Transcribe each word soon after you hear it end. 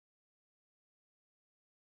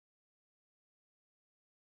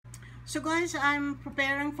So guys, I'm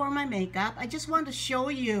preparing for my makeup. I just want to show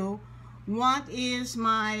you what is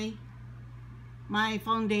my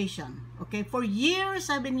foundation. Okay, for years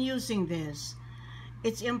I've been using this.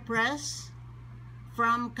 It's Impress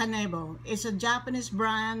from Kanebo. It's a Japanese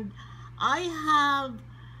brand. I have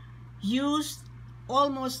used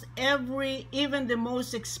almost every, even the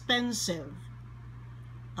most expensive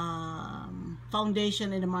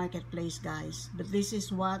foundation in the marketplace, guys, but this is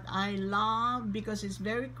what I love because it's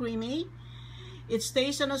very creamy. It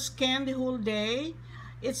stays on the skin the whole day.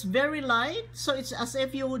 It's very light, so it's as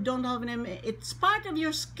if you don't have it's part of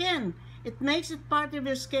your skin. It makes it part of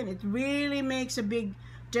your skin. It really makes a big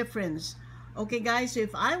difference. Okay guys, so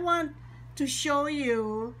if I want to show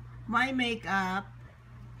you my makeup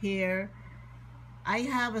here, I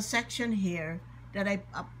have a section here that I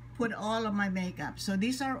put all of my makeup. So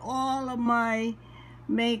these are all of my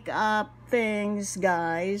makeup things,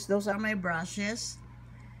 guys. Those are my brushes.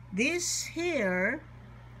 This here,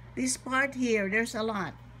 this part here, there's a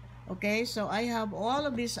lot. Okay, so I have all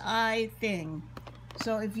of this eye thing.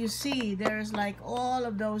 So if you see, there's like all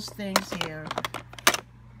of those things here.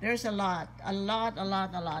 There's a lot.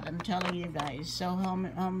 I'm telling you guys. So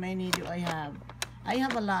how many do I have? I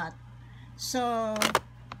have a lot. So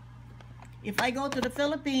if I go to the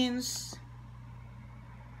Philippines,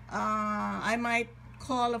 I might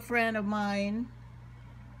call a friend of mine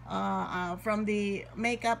from the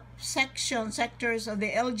makeup sectors of the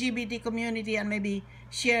LGBT community and maybe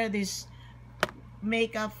share this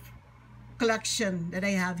makeup collection that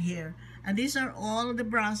I have here. And these are all the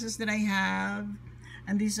brushes that I have,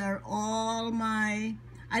 and these are all my,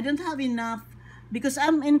 I don't have enough because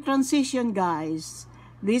I'm in transition, guys.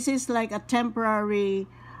 This is like a temporary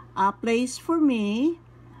place for me.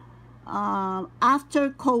 After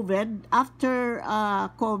COVID,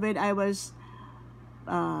 I was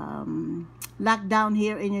locked down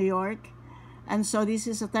here in New York, and so this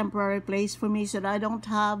is a temporary place for me, so that I don't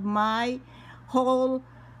have my whole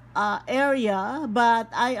area, but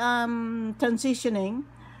I am transitioning.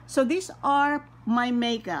 So these are my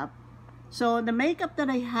makeup. So the makeup that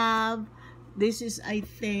I have, this is, I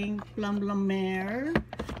think, Plum La Mer.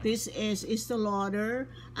 This is Estee Lauder,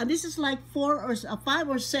 and this is like 5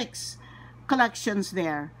 or 6 collections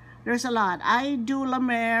there. There's a lot. I do La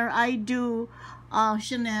Mer, I do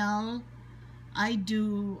Chanel, I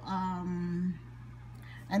do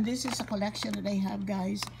and this is a collection that I have,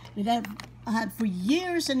 guys, that I've had for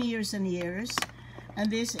years and years and years. And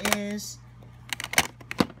this is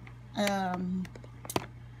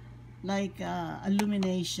like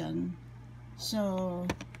illumination. So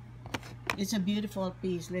it's a beautiful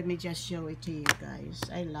piece. Let me just show it to you guys.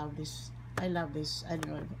 I love this. I love this. I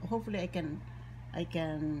don't know. Hopefully I can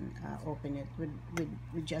open it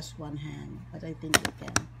with just one hand, but I think I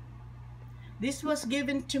can. This was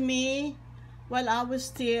given to me while I was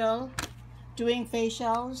still doing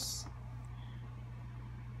facials.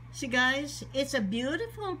 See guys, it's a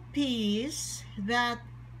beautiful piece that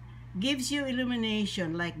gives you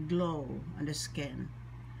illumination, like glow on the skin.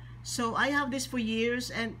 So I have this for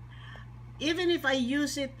years, and even if I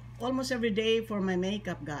use it almost every day for my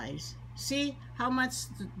makeup, guys, see how much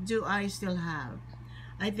do I still have?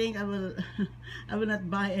 I think I will I will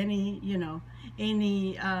not buy any, you know,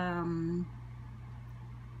 any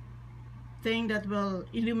thing that will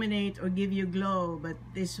illuminate or give you glow, but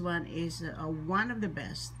this one is one of the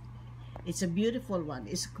best. It's a beautiful one.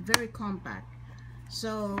 It's very compact.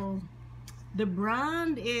 So the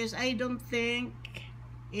brand is, I don't think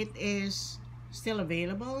it is still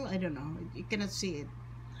available. I don't know, you cannot see it,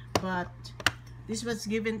 but this was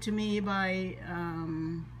given to me by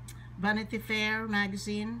Vanity Fair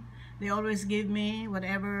magazine. They always give me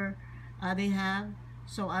whatever they have,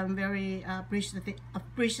 so I'm very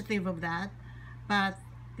appreciative of that. But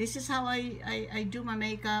this is how I do my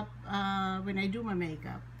makeup when I do my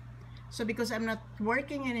makeup. So because I'm not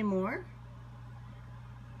working anymore,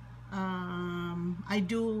 I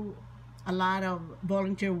do a lot of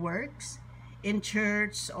volunteer works in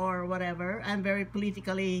church or whatever. I'm very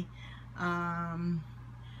politically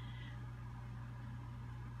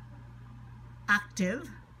active,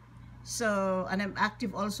 so, and I'm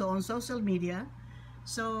active also on social media.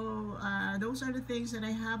 So those are the things that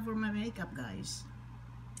I have for my makeup, guys.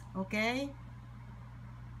 Okay,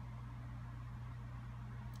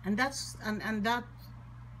 and that's and that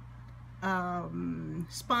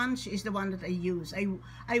sponge is the one that I use.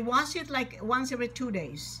 I wash it like once every 2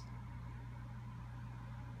 days.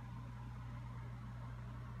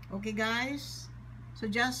 Okay guys, so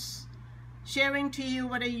just sharing to you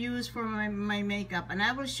what I use for my makeup, and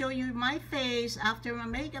I will show you my face after my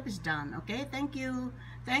makeup is done. Okay, thank you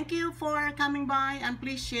for coming by, and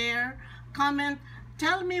please share, comment,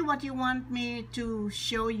 tell me what you want me to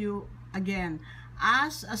show you again,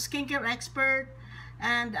 as a skincare expert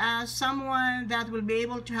and as someone that will be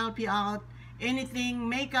able to help you out anything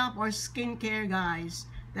makeup or skincare, guys.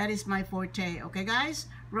 That is my forte. Okay guys,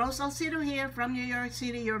 Rose Alcido here from New York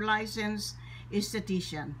City, your licensed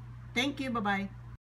esthetician. Thank you. Bye-bye.